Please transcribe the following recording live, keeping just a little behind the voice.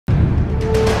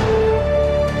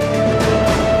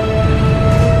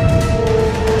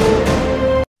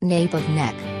Nape of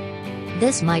neck.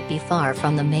 This might be far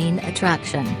from the main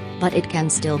attraction, but it can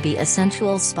still be a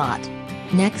sensual spot.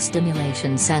 Neck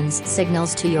stimulation sends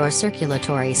signals to your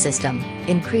circulatory system,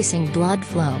 increasing blood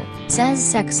flow, says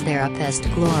sex therapist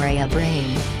Gloria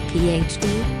Brain,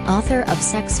 PhD, author of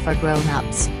Sex for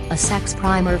Grown-Ups, a sex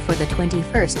primer for the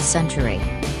 21st century.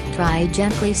 Try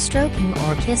gently stroking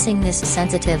or kissing this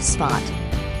sensitive spot.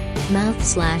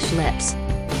 Mouth/lips.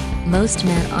 Most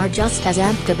men are just as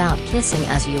amped about kissing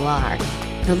as you are.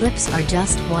 The lips are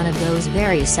just one of those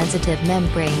very sensitive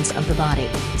membranes of the body,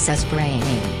 says Brain.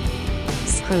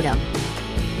 Scrotum.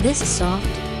 This soft,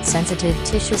 sensitive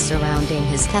tissue surrounding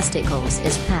his testicles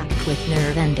is packed with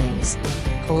nerve endings.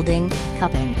 Holding,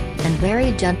 cupping, and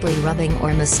very gently rubbing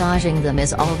or massaging them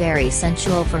is all very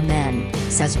sensual for men,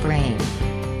 says Brain.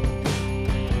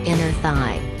 Inner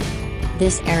thigh.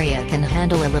 This area can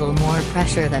handle a little more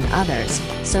pressure than others,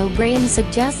 so Brain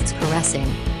suggests caressing,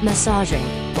 massaging,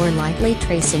 or lightly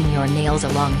tracing your nails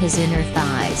along his inner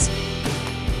thighs.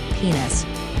 Penis.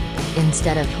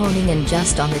 Instead of honing in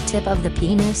just on the tip of the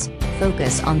penis,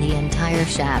 focus on the entire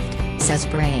shaft, says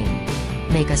Brain.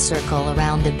 Make a circle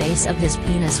around the base of his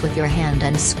penis with your hand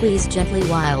and squeeze gently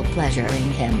while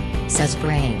pleasuring him, says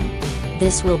Brain.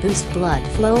 This will boost blood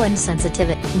flow and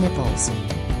sensitivity. Nipples.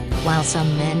 While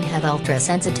some men have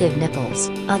ultra-sensitive nipples,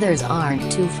 others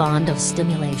aren't too fond of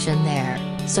stimulation there,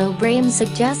 so Brain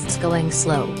suggests going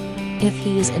slow. If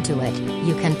he's into it,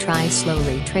 you can try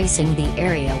slowly tracing the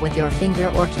area with your finger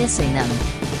or kissing them.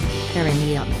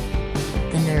 Perineum.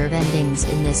 The nerve endings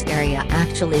in this area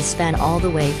actually span all the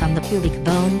way from the pubic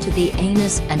bone to the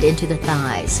anus and into the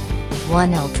thighs.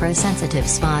 One ultra-sensitive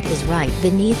spot is right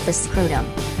beneath the scrotum.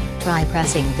 Try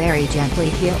pressing very gently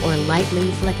here or lightly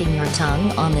flicking your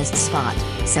tongue on this spot,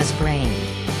 says Brain.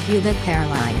 Pubic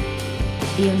hairline.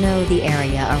 You know the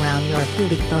area around your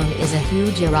pubic bone is a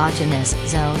huge erogenous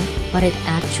zone, but it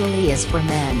actually is for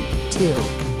men, too.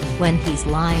 When he's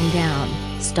lying down,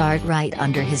 start right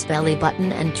under his belly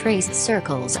button and trace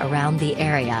circles around the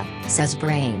area, says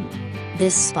Brain.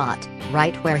 This spot,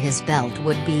 right where his belt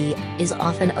would be, is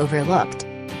often overlooked.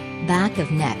 Back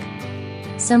of neck.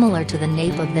 Similar to the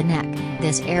nape of the neck,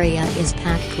 this area is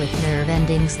packed with nerve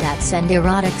endings that send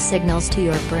erotic signals to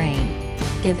your brain.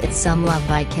 Give it some love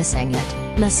by kissing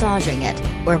it, massaging it,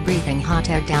 or breathing hot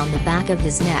air down the back of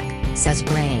his neck, says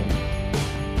Brain.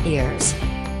 Ears.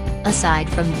 Aside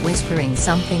from whispering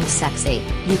something sexy,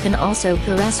 you can also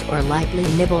caress or lightly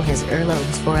nibble his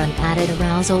earlobes for an added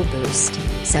arousal boost,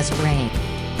 says Brain.